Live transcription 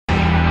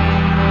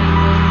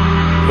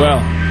Well,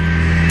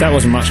 that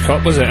wasn't much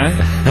cop, was it, eh?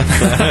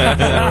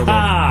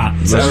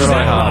 Let's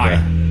try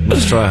harder.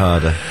 Let's try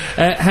harder.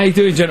 How you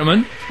doing,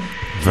 gentlemen?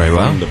 Very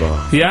well. Wonderful.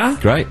 Yeah?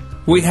 Great.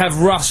 We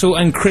have Russell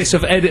and Chris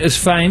of Editors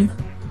fame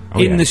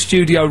in the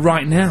studio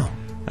right now.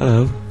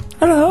 Hello.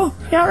 Hello,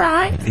 you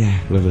alright? Yeah,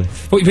 lovely.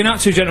 What you been up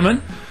to,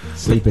 gentlemen?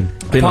 Sleeping.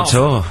 Been on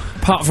tour.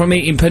 Apart from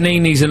eating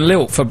paninis and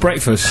lilt for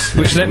breakfast,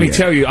 which let me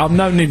tell you, I'm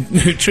no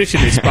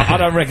nutritionist, but I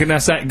don't reckon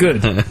that's that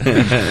good.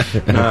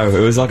 No, it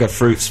was like a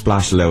fruit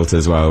splash lilt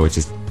as well, which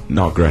is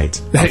not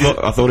great.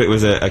 I thought it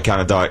was a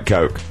kind of Diet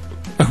Coke.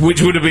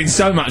 Which would have been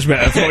so much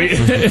better for you.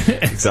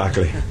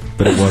 Exactly.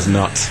 But it was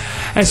not.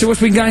 So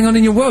what's been going on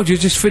in your world? You're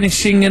just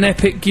finishing an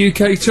epic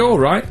UK tour,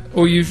 right?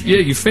 Or you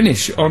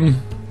finish on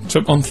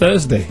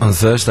Thursday. On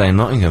Thursday in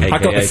Nottingham. I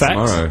got the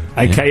facts. Tomorrow.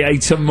 AKA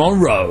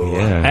tomorrow.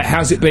 Yeah.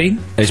 How's it been?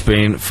 It's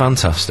been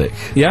fantastic.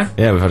 Yeah?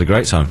 Yeah, we've had a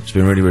great time. It's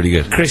been really, really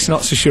good. Chris,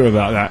 not so sure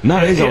about that. No,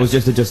 it is. I was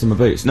just adjusting my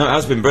boots. No, it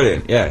has been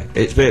brilliant. Yeah,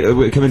 it's been.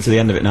 We're coming to the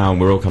end of it now, and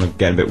we're all kind of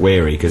getting a bit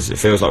weary because it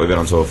feels like we've been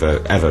on tour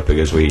forever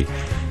because we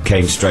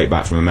came straight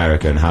back from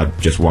America and had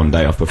just one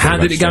day off before. How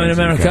did it go in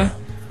America?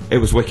 It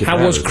was wicked.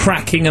 How was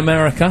cracking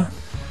America?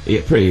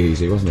 Yeah, pretty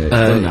easy, wasn't it? It's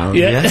done now.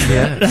 Yeah.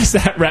 Yeah. That's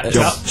that wrapped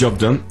up. Job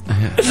done.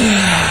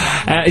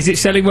 Is it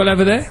selling well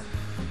over there?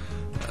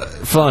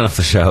 Flying off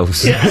the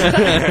shelves.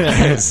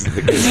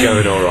 It's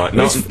going all right.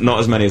 Not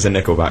as many as a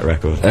Nickelback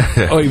record.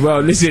 Oh well,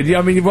 listen. Yeah,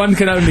 I mean, one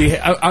can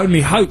only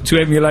hope to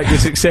emulate the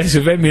success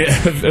of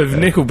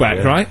Nickelback,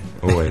 Yeah, right?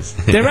 Always.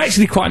 They're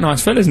actually quite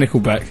nice fellas,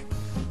 Nickelback.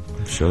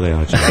 I'm sure they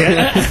are.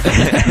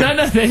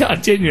 No, they are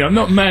genuine. I'm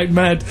not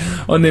mad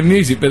on their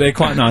music, but they're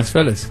quite nice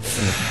fellas.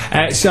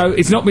 So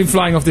it's not been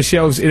flying off the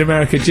shelves in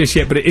America just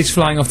yet, but it is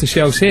flying off the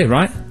shelves here,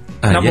 right?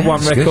 Number yeah, one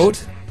it's record.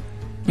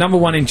 Number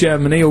one in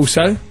Germany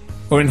also,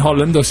 or in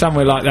Holland, or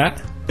somewhere like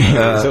that.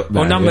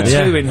 Or number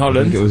two in I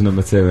Holland. think it was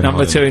number two in Number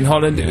Holland. two in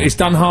Holland. Yeah. It's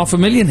done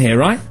 500,000 here,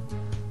 right?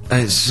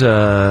 It's,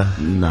 No.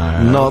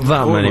 not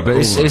that many, but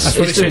it's That's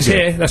what it says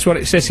here. That's what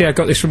it says here. I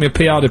got this from your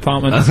PR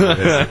department.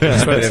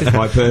 That's what it says.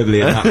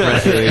 Hyperbole in that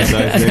press release,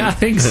 I think. I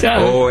think so.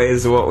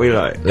 Always what we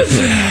like.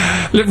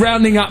 Look,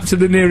 rounding up to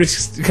the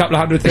nearest couple of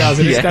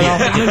 100,000, it's done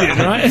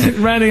 500,000, right?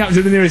 Rounding up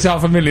to the nearest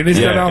 500,000, it's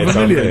done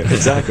 500,000.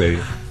 Exactly.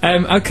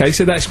 Okay,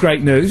 so that's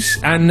great news.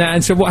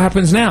 And so what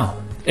happens now?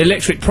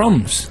 Electric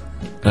proms.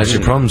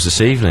 Electric Proms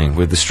this evening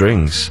with the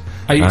strings.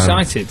 Are you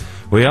excited?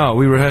 We are.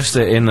 We rehearsed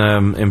it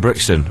in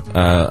Brixton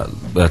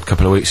a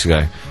couple of weeks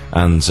ago,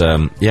 and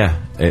yeah,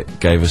 it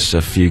gave us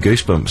a few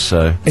goosebumps.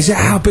 So, Is that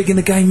how big in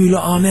the game you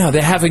lot are now?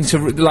 They're having to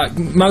like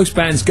most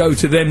bands go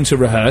to them to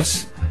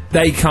rehearse.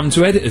 They come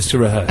to Editors to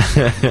rehearse.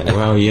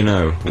 Well, you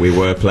know, we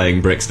were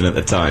playing Brixton at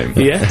the time.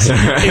 Yeah,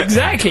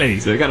 exactly.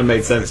 So it kind of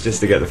made sense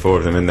just to get the four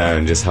of them in there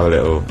and just have a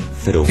little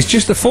fiddle. It's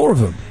just the four of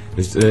them.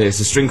 It's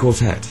a string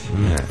quartet.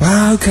 Yeah.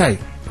 Ah, okay.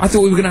 I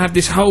thought we were going to have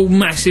this whole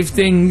massive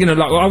thing, you know,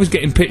 like I was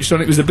getting pitched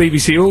on it was the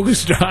BBC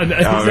Orchestra.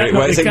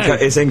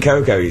 It's in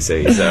Coco, you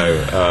see,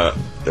 so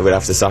we'd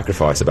have to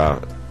sacrifice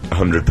about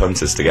 100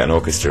 punters to get an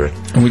orchestra in.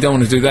 And we don't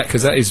want to do that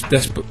because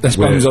that's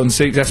bums on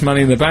seats, that's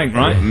money in the bank,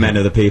 right? Men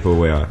of the people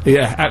we are.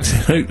 Yeah,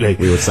 absolutely.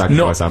 We would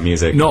sacrifice our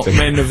music. Not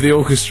men of the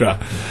orchestra.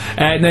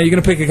 Now you're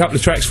going to pick a couple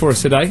of tracks for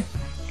us today.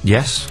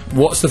 yes,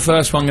 What's the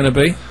first one going to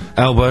be?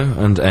 Elbow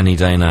and Any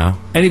Day Now.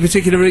 Any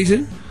particular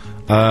reason?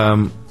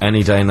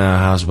 Any Day Now.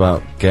 How's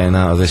about getting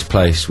out of this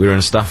place? We were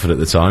in Stafford at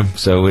the time,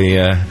 so we.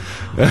 Wow,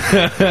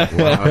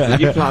 did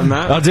you plan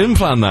that? I didn't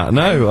plan that.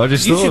 No, I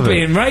just You thought should of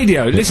be it. in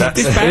radio. Listen,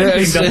 this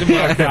band thing doesn't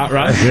work out,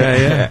 right?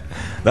 Yeah.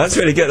 That's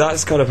really good.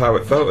 That's kind of how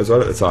it felt as well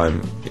at the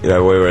time. You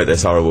know, we were at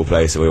this horrible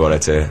place and we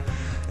wanted to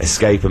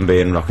escape and be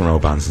in rock and roll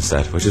bands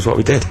instead, which is what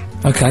we did.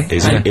 Okay.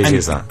 Easy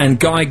as that. And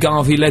Guy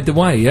Garvey led the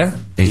way, yeah?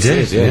 He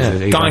did.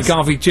 Yeah. Guy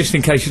Garvey, just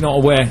in case you're not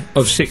aware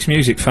of Six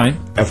Music fame,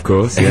 Of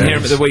course, you yeah. can hear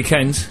him at the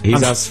weekends.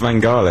 He's our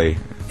Svengali.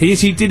 He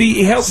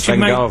helped you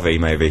make... Svengali,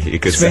 maybe, you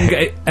could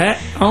say.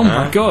 Oh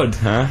my god.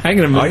 Huh? Hang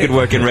on a minute. I could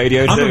work in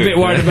radio too. I'm a bit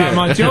worried about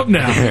my job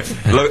now.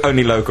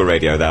 Only local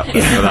radio, that. for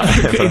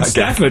In that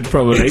Stafford,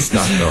 probably.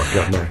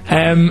 God,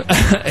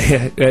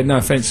 no. No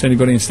offence to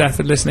anybody in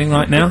Stafford listening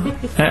right now.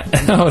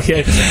 Oh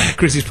yeah,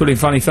 Chris is pulling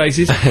funny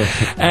faces.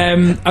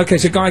 Okay,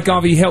 so Guy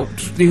Garvey he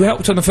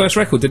helped on the first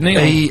record, didn't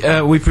he?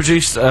 We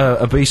produced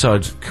a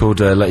B-side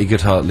called "Let Your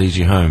Good Heart Lead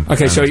You Home."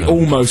 Okay, so he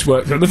almost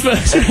worked on the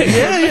first record.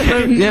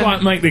 Didn't Yeah.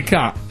 quite make the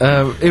cut.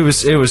 It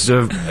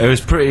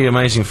was pretty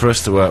amazing for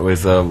us to work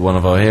with one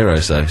of our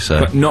heroes, though. So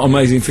But not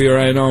amazing for your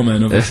A&R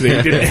man, obviously.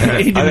 He didn't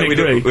I think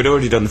agree. we'd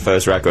already done the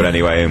first record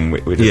anyway, and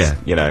we just, Yeah.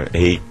 you know,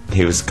 he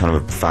was kind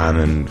of a fan,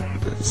 and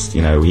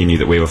you know, he knew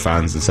that we were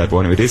fans, and said,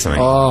 "Why don't we do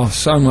something?" Oh,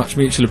 so much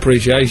mutual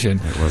appreciation.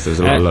 There was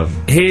a lot of love.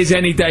 Here's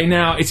Any Day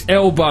Now. It's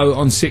Elbow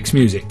on Six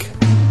Music.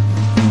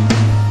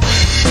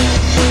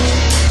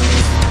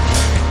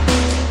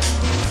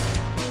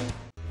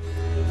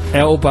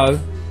 Elbow.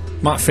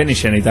 Might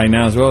finish any day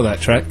now as well,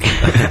 that track.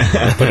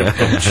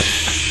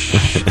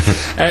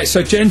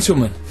 So,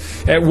 gentlemen,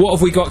 what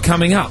have we got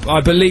coming up?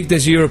 I believe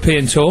there's a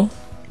European tour.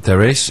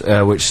 there is,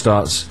 which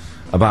starts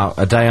about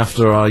a day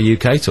after our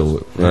UK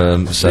tour.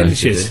 So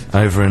Delicious.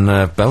 over in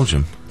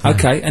Belgium.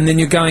 Okay, and then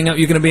you're going up.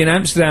 You're going to be in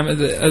Amsterdam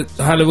at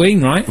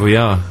Halloween, right? We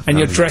are. And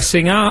you're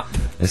dressing up.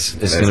 It's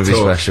going to be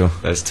special.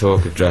 There's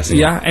talk of dressing.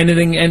 Yeah.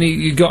 Anything?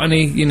 You got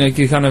any? You know,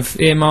 you kind of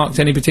earmarked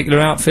any particular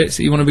outfits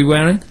that you want to be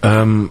wearing?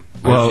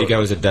 Well, you go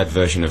as a dead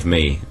version of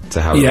me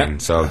to Halloween,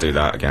 so I'll do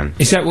that again.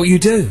 Is that what you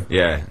do?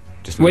 Yeah.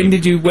 Just when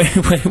did you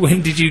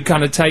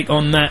kind of take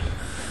on that?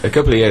 A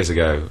couple of years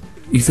ago.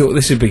 You thought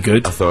this would be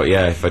good? I thought,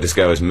 yeah, if I just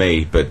go as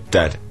me, but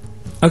dead.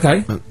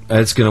 Okay.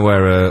 Ed's going to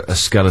wear a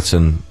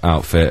skeleton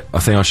outfit. I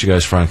think I should go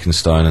as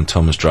Frankenstein and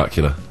Tom as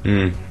Dracula.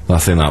 I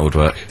think that would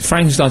work.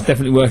 Frankenstein's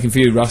definitely working for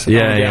you, Russ.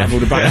 Yeah. All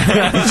the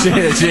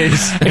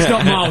cheers. It's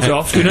not miles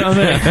off, do you know what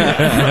I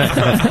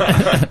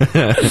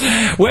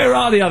mean? Where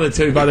are the other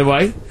two, by the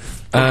way?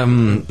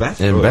 In bed,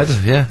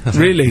 yeah.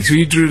 Really? So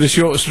you drew the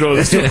short straw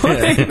this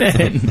morning,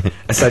 then?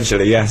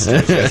 Essentially, yes.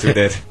 Yes, we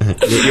did.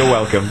 You're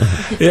welcome.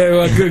 Yeah,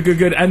 well,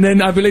 good. And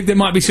then I believe there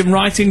might be some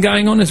writing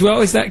going on as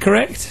well, is that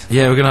correct?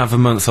 Yeah, we're going to have a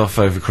month off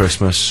over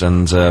Christmas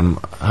and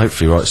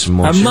hopefully write some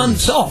more A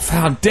month off?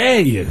 How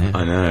dare you? Yeah.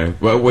 I know.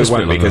 Well, we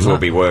won't because we'll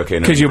be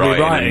working. Because you'll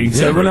be writing.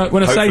 So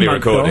when I say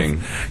month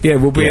off, yeah,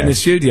 we'll be in the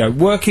studio.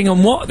 Working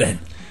on what, then?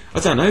 I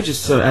don't know,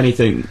 just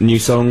anything, new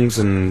songs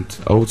and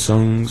old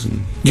songs.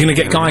 And you're going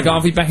to get Guy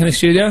Garvey back in the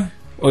studio?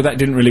 Or that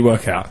didn't really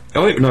work out?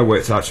 Oh, it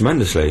worked out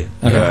tremendously.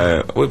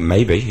 Okay. Well,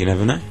 maybe, you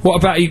never know. What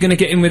about, are you going to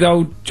get in with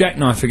old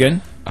Jackknife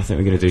again? I think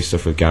we're going to do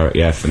stuff with Garrett,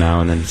 yeah, for now,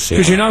 and then see.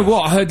 Because you know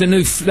what? I heard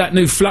that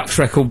new Flux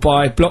record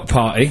by Block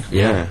Party.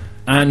 Yeah.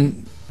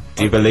 And...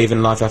 do you believe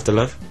in life after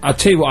love? I'll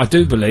tell you what I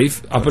do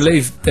believe. I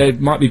believe they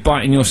might be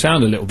biting your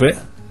sound a little bit.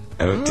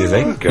 Oh, do you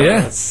think?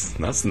 Yeah.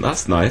 That's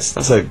nice.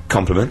 That's a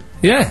compliment.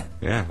 Yeah.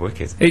 Yeah,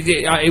 wicked.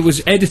 It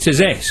was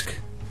editors-esque.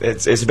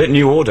 It's a bit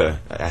New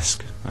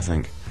Order-esque, I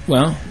think.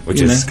 Well,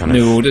 which is kind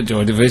New of Order,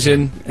 Joy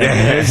Division.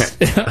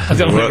 I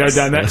don't want to go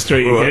down that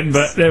street again,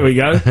 but there we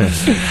go.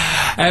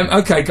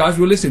 Okay, guys,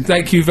 well, listen,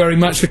 thank you very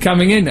much for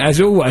coming in, as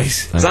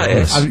always. Is that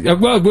it?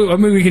 Well, I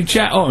mean, we can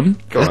chat on.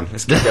 Go on,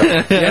 let's keep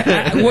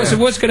going.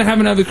 What's going to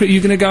happen over Christmas?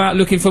 You're going to go out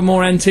looking for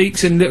more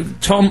antiques, and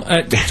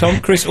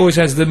Chris always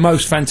has the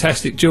most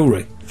fantastic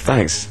jewellery.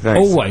 Thanks.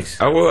 Always.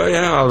 Oh, well,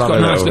 yeah, I'll have got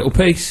a nice little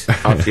piece.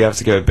 You have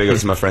to go big up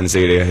to my friend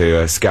Zelia,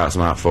 who scouts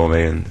them out for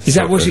me. And is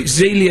that what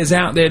Zelia's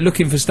out there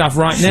looking for stuff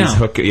right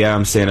now? Yeah,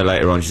 I'm seeing her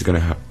later on.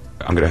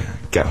 I'm gonna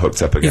get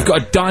hooked up again. You've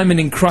got a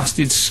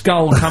diamond-encrusted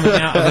skull coming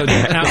out of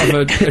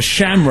a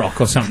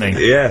shamrock or something.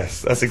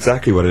 Yes, that's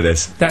exactly what it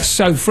is. That's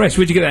so fresh.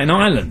 Where'd you get that in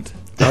Ireland?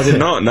 I did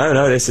not.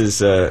 No. This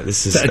is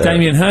a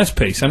Damien Hirst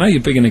piece. I know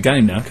you're big in the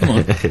game now. Come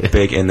on.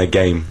 Big in the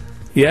game.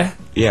 Yeah.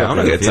 Yeah, I'm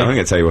not going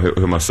to tell you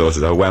who my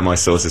sources are, where my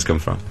sources come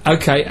from.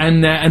 Okay,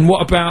 and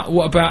what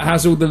about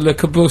how's all the Le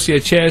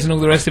Corbusier chairs and all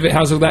the rest of it?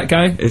 How's all that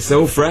going? It's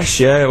all fresh,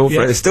 yeah, all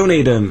fresh. It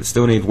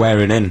still need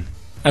wearing in.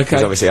 Okay.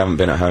 Because obviously I haven't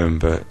been at home,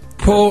 but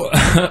Paul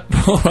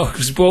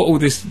bought all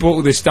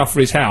this stuff for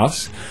his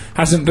house.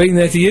 Hasn't been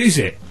there to use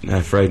it. No,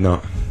 afraid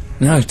not.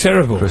 No,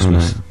 terrible.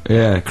 Christmas.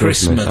 Yeah,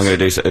 Christmas. I'm going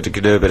to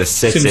do a bit of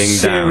sitting down.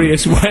 Some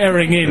serious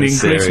wearing in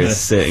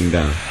Christmas. Sitting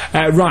down.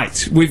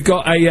 Right, we've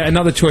got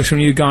another choice from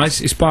you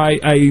guys. It's by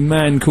a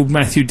man called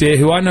Matthew Deere,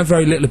 who I know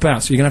very little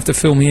about, so you're going to have to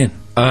fill me in.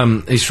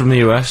 He's from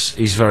the US.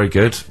 He's very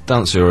good,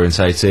 dancer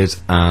orientated,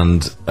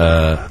 and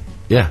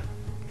yeah,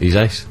 he's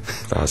ace.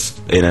 That's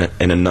in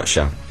a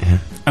nutshell. Yeah.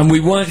 And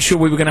we weren't sure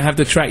we were going to have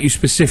the track you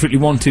specifically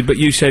wanted, but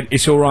you said,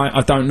 it's alright,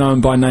 I don't know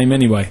him by name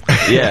anyway.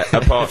 Yeah,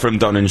 apart from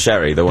Don and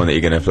Sherri, the one that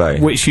you're going to play.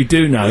 Which you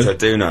do know. Which I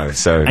do know,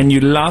 so... And you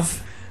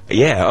love?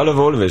 Yeah, I love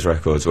all of his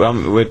records. Well,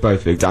 we're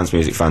both big dance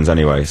music fans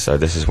anyway, so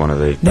this is one of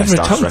the best dance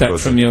records. Never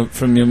told that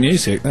from your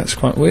music. That's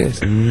quite weird.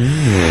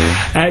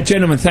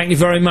 Gentlemen, thank you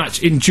very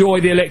much. Enjoy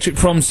the Electric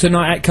Proms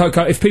tonight at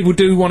Coco. If people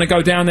do want to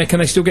go down there, can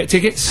they still get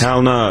tickets?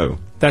 Hell no.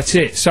 That's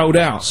it. Sold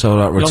out. Sold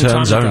out.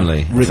 Returns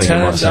only.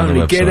 Returns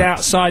only. Get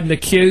outside in the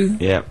queue.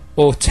 Yep.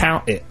 Or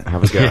tout it.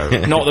 Have a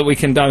go. Not that we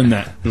condone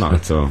that. Not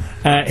at all.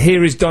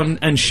 Here is Don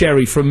and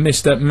Sherri from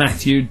Mr.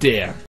 Matthew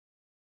Deere.